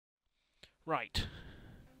Right.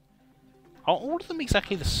 Are all of them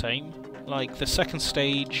exactly the same? Like, the second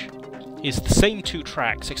stage is the same 2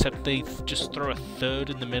 tracks, except they just throw a third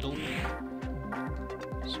in the middle.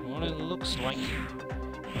 So what it looks like...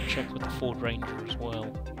 I'll check with the Ford Ranger as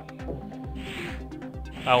well.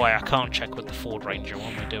 Oh wait, I can't check with the Ford Ranger,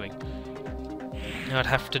 what am I doing? I'd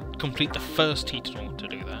have to complete the first heat in order to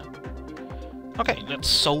do that. Okay, let's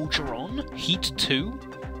soldier on. Heat 2.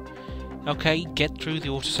 Okay, get through the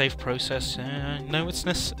autosave process. No, it's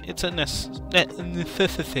a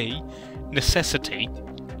necessity.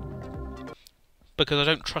 Because I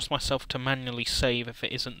don't trust myself to manually save if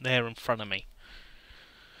it isn't there in front of me.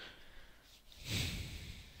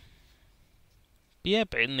 Yeah,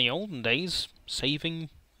 but in the olden days,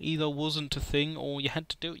 saving either wasn't a thing or you had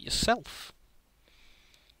to do it yourself.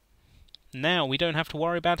 Now we don't have to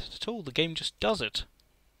worry about it at all, the game just does it.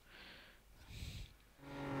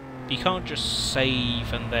 You can't just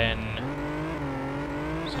save and then...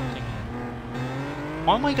 something...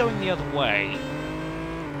 Why am I going the other way?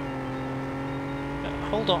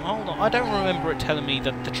 Hold on, I don't remember it telling me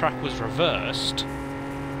that the track was reversed.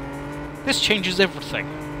 This changes everything.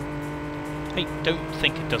 I don't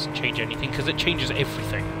think it doesn't change anything, because it changes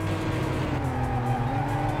everything.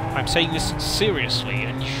 I'm saying this seriously,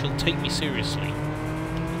 and you shall take me seriously.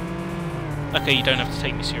 Okay, you don't have to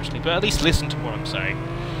take me seriously, but at least listen to what I'm saying.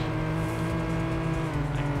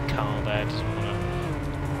 That car there doesn't want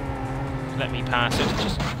to let me pass it.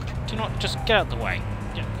 Just get out the way.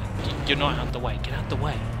 You're not out the way. Get out the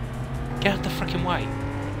way. Get out the frickin' way.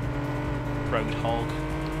 Road hog.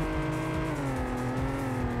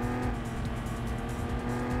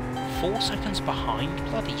 4 seconds behind?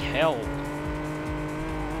 Bloody hell.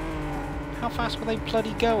 How fast were they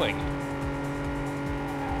bloody going?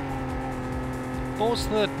 What was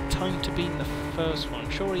the time to beat in the first one?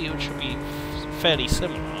 Surely it should be fairly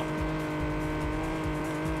similar.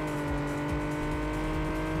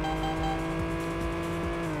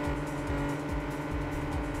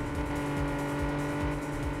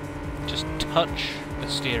 Just touch the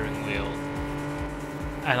steering wheel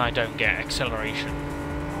and I don't get acceleration.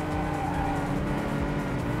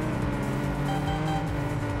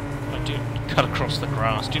 Cut across the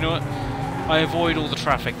grass. Do you know what? I avoid all the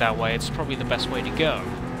traffic that way. It's probably the best way to go.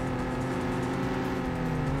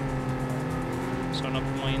 Sign up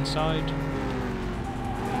on my inside.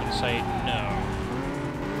 I'm going to say no.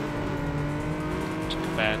 Took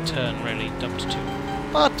a bad turn, really. Dumped 2.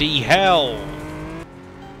 Bloody hell!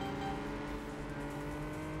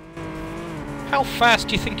 How fast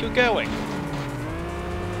do you think you're going?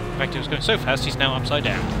 In fact, he was going so fast, he's now upside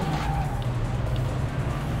down.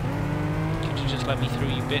 Let me through,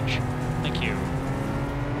 you bitch. Thank you.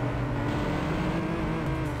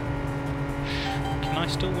 Can I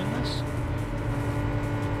still win this?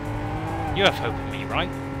 You have hope in me, right?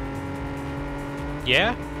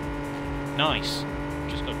 Yeah? Nice.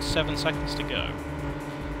 Just got 7 seconds to go.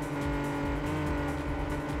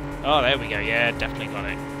 Oh, there we go. Yeah, definitely got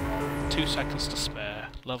it. 2 seconds to spare.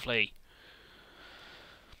 Lovely.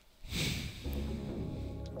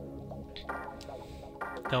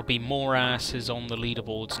 There'll be more asses on the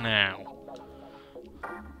leaderboards now.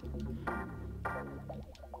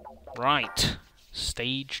 Right.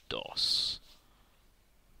 Stage DOS.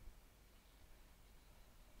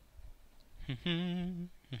 Be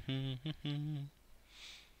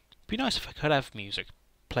nice if I could have music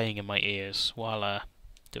playing in my ears while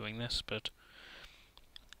doing this, but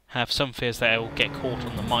have some fears that I will get caught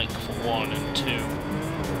on the mic for 1, and 2,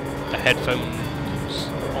 the headphones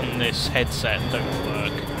on this headset don't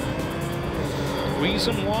work.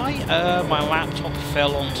 Reason why? My laptop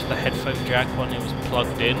fell onto the headphone jack when it was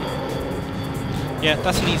plugged in. Yeah,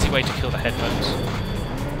 that's an easy way to kill the headphones.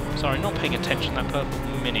 Sorry, not paying attention, that purple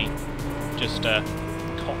mini just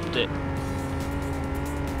copped it.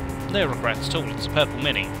 No regrets at all, it's a purple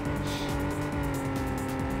mini.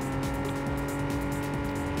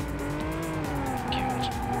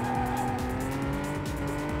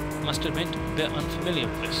 Must admit, I'm a bit unfamiliar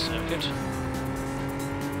with this circuit.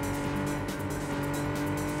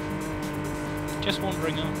 Just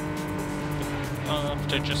wandering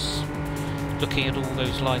after just looking at all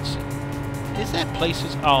those lights. Is there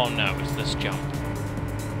places... Oh no, it's this jump.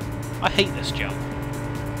 I hate this jump.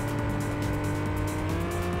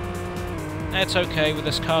 It's okay with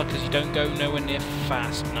this car because you don't go nowhere near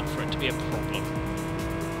fast enough for it to be a problem.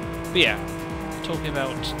 But yeah, talking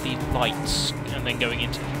about the lights and then going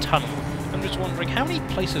into the tunnel, I'm just wondering how many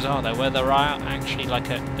places are there where there are actually like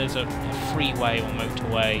there's a freeway or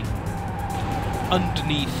motorway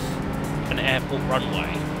underneath an airport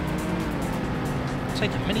runway. I'd say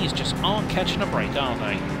the minis just aren't catching a break, are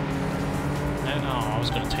they? I was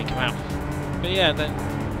going to take him out. But yeah, they're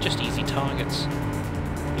just easy targets.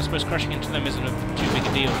 I suppose crashing into them isn't too big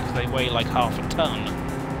a deal because they weigh like half a ton,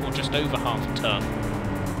 or just over half a ton.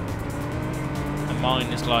 And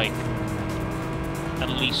mine is like at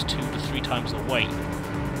least 2 to 3 times the weight,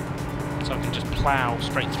 so I can just plough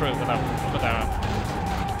straight through it without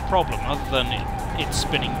a problem. Other than it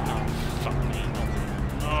spinning. Oh fuck me!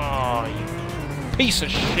 Oh, you piece of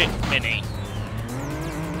shit, Mini!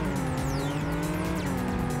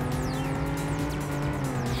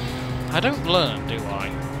 I don't learn, do I?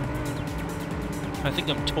 I think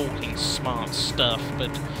I'm talking smart stuff,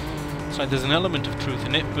 but it's like there's an element of truth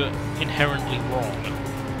in it, but inherently wrong.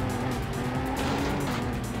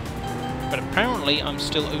 But apparently I'm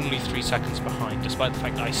still only 3 seconds behind, despite the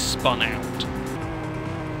fact that I spun out.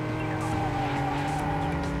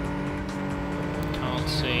 Can't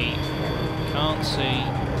see. Can't see.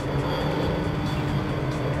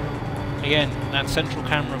 Again, that central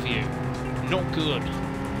camera view. Not good.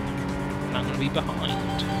 And I'm going to be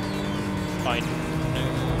behind by no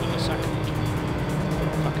millisecond.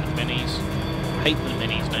 Fucking minis. I hate the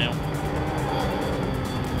minis now.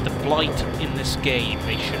 The blight in this game,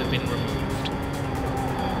 they should have been removed.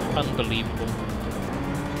 Unbelievable.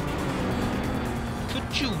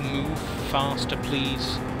 Could you move faster,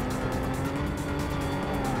 please?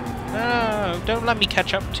 No, don't let me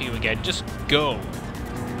catch up to you again. Just go.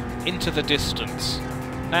 Into the distance.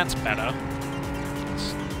 That's better.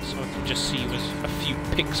 So I can just see you as a few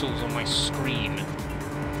pixels on my screen.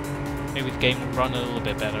 Maybe the game will run a little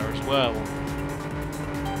bit better as well.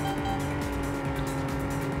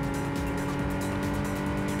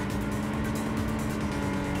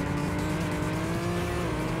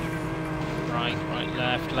 Right,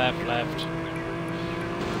 left, left.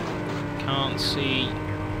 Can't see.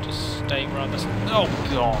 Just stay rather... Oh,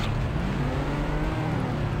 God!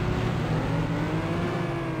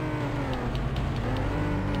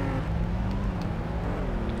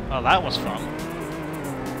 Oh, that was fun.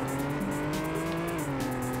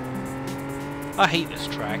 I hate this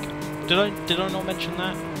track. Did I not mention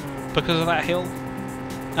that? Because of that hill?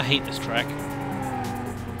 I hate this track.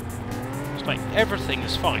 It's like, everything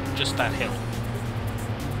is fine, just that hill.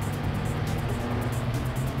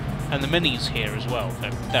 And the minis here as well,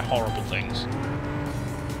 they're horrible things.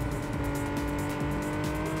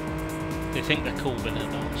 They think they're cool, but they're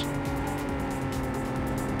not.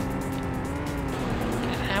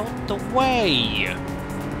 Get out the way!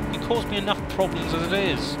 You caused me enough problems as it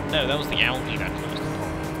is. No, that was the Audi that caused the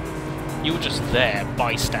problem. You were just there,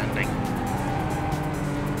 bystanding.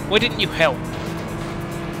 Why didn't you help?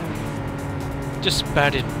 Just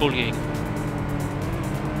spatted bullying.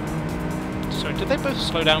 So did they both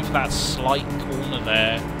slow down for that slight corner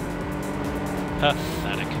there?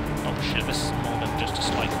 Pathetic. Oh shit, this is more than just a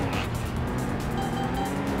slight corner.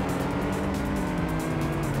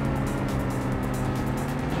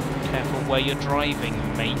 Careful where you're driving,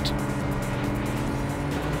 mate.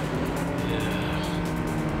 Ugh.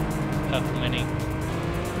 Purple Mini.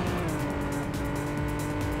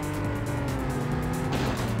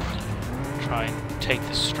 Try and take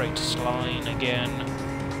the straightest line again.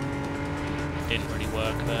 Didn't really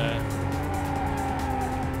work there.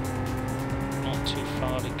 Not too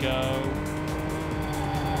far to go.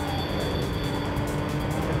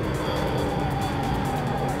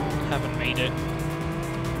 Haven't made it.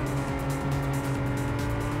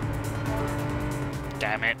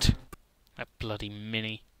 Damn it. That bloody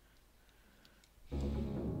Mini.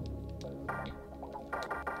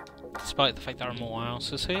 Despite the fact there are more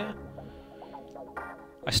houses here,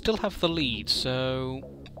 I still have the lead, so...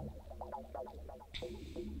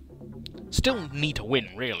 Still need to win,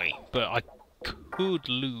 really, but I could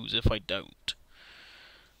lose if I don't.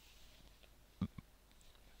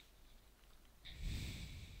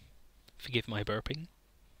 Forgive my burping.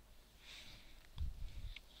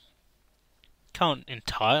 Can't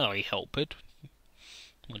entirely help it.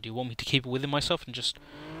 Well, do you want me to keep it within myself and just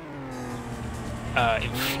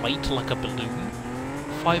inflate like a balloon?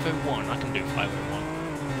 501, I can do 501.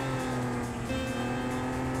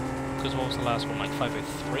 Because what was the last one, like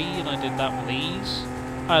 503, and I did that with ease?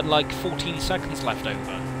 I had like 14 seconds left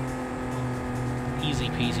over. Easy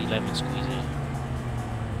peasy lemon squeezy.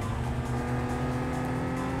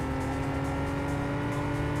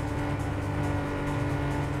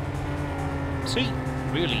 See?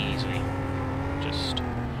 Really easy. Just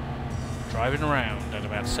driving around at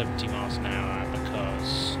about 70 miles an hour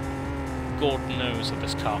because God knows that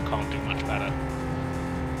this car can't do much better.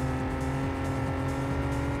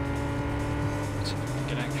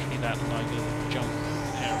 Actually that lively jump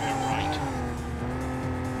area right.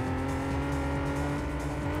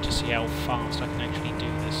 Just see how fast I can actually do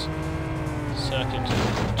this circuit.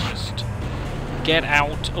 Just get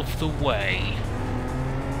out of the way.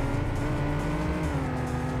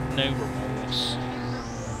 No remorse.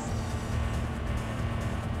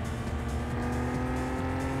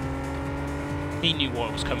 He knew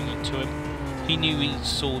what was coming into him. He knew he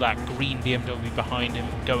saw that green BMW behind him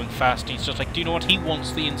going fast. He's just like, do you know what? He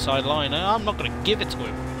wants the inside line. I'm not going to give it to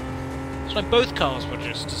him. It's like both cars were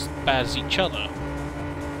just as bad as each other.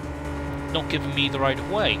 Not giving me the right of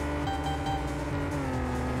way.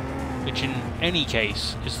 Which in any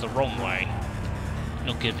case is the wrong way.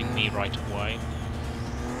 Not giving me right of way.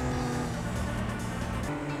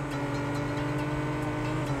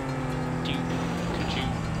 Could you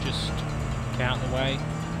just get out of the way?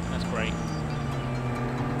 That's great.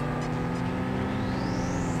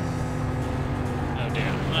 Oh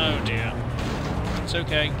dear, oh dear. It's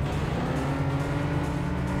okay.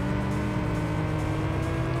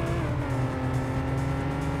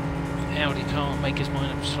 Audi can't make his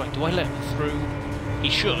mind up. Just like, do I let him through? He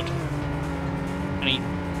should. And he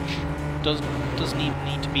doesn't even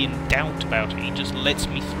need to be in doubt about it. He just lets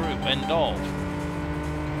me through. End of.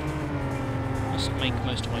 Must make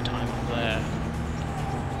most of my time up there.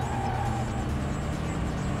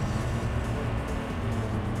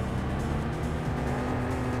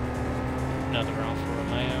 Another Alfa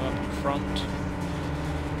Romeo up in front.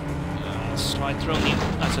 Slide through on the...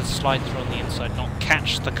 I said slide through on the inside, not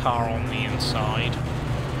catch the car on the inside.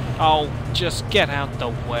 Oh, just get out the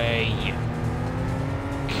way.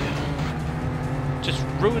 Just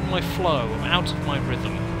ruin my flow. I'm out of my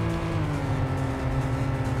rhythm.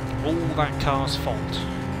 All that car's fault.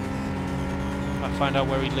 I find out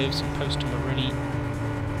where he lives and post him a really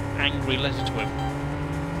angry letter to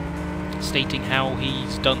him, stating how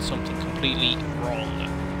he's done something completely wrong.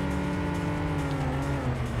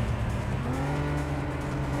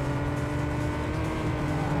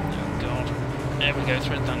 There we go,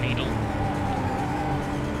 thread that needle.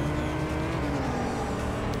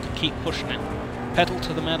 Keep pushing it. Pedal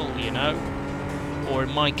to the metal, you know? Or in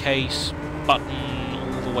my case,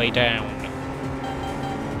 button all the way down.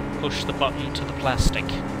 Push the button to the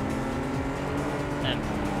plastic. And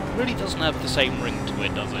it really doesn't have the same ring to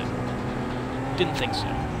it, does it? Didn't think so.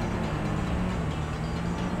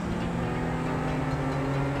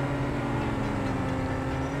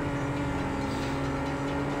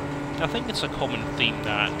 I think it's a common theme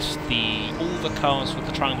that all the cars with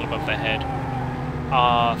the triangle above their head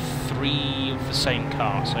are three of the same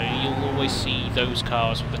car, so you'll always see those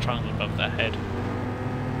cars with the triangle above their head.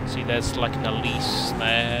 See, there's like an Elise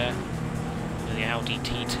there, the Audi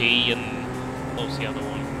TT, and what was the other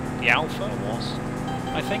one? The Alpha was,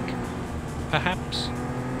 I think? Perhaps?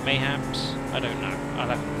 Mayhaps? I don't know.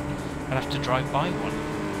 I'd have to drive by one.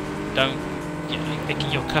 Don't...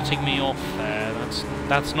 You're cutting me off there.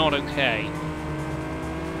 That's not okay.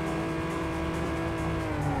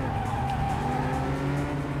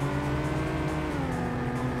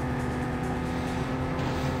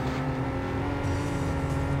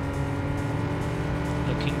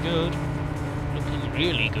 Looking good. Looking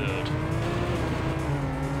really good.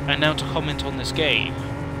 And now to comment on this game.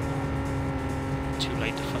 Too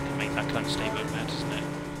late to fucking make that kind of statement, Matt, isn't it?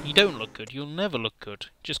 You don't look good, you'll never look good.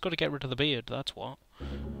 Just gotta get rid of the beard, that's what.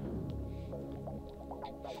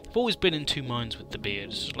 I've always been in two minds with the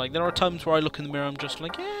beard. Like, there are times where I look in the mirror, I'm just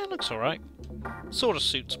like, yeah, it looks alright. Sort of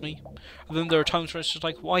suits me. And then there are times where it's just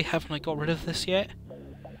like, why haven't I got rid of this yet?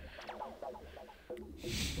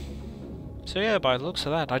 So yeah, by the looks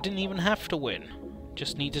of that, I didn't even have to win.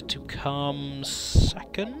 Just needed to come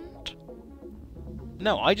second?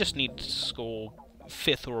 No, I just needed to score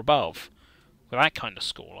 5th or above. With that kind of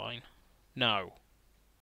scoreline. No.